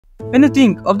When you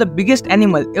think of the biggest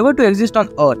animal ever to exist on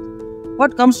Earth,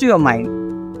 what comes to your mind?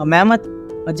 A mammoth?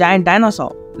 A giant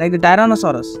dinosaur, like the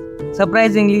Tyrannosaurus?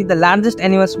 Surprisingly, the largest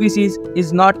animal species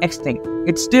is not extinct.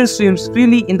 It still swims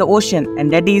freely in the ocean,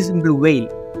 and that is blue whale.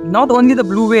 Not only the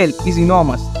blue whale is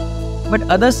enormous, but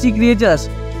other sea creatures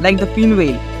like the fin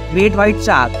whale, great white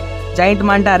shark, giant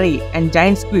manta ray, and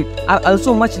giant squid are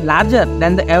also much larger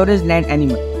than the average land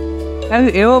animal. Have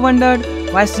you ever wondered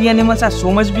why sea animals are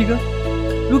so much bigger?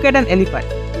 Look at an elephant.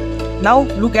 Now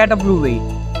look at a blue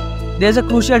whale. There's a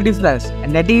crucial difference,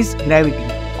 and that is gravity.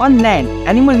 On land,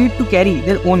 animals need to carry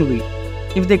their own weight.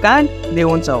 If they can't, they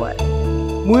won't survive.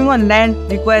 Moving on land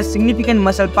requires significant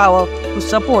muscle power to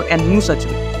support and move such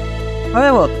weight.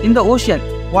 However, in the ocean,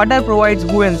 water provides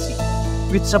buoyancy,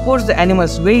 which supports the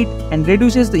animal's weight and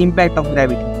reduces the impact of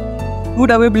gravity.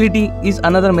 Food availability is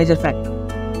another major factor.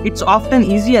 It's often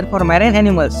easier for marine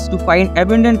animals to find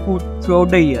abundant food throughout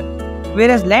the year,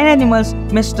 whereas land animals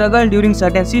may struggle during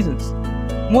certain seasons.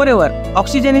 Moreover,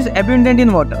 oxygen is abundant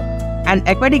in water, and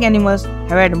aquatic animals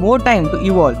have had more time to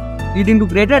evolve, leading to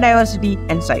greater diversity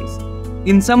and size.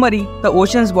 In summary, the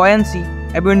ocean's buoyancy,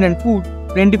 abundant food,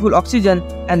 plentiful oxygen,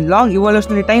 and long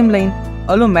evolutionary timeline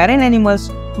allow marine animals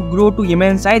to grow to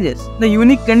immense sizes. The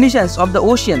unique conditions of the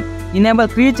ocean enable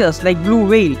creatures like blue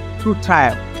whale to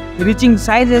thrive, reaching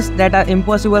sizes that are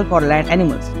impossible for land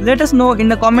animals. Let us know in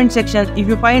the comment section if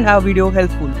you find our video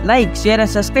helpful. Like, share and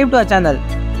subscribe to our channel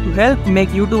to help make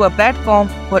YouTube a platform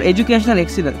for educational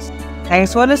excellence.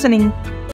 Thanks for listening.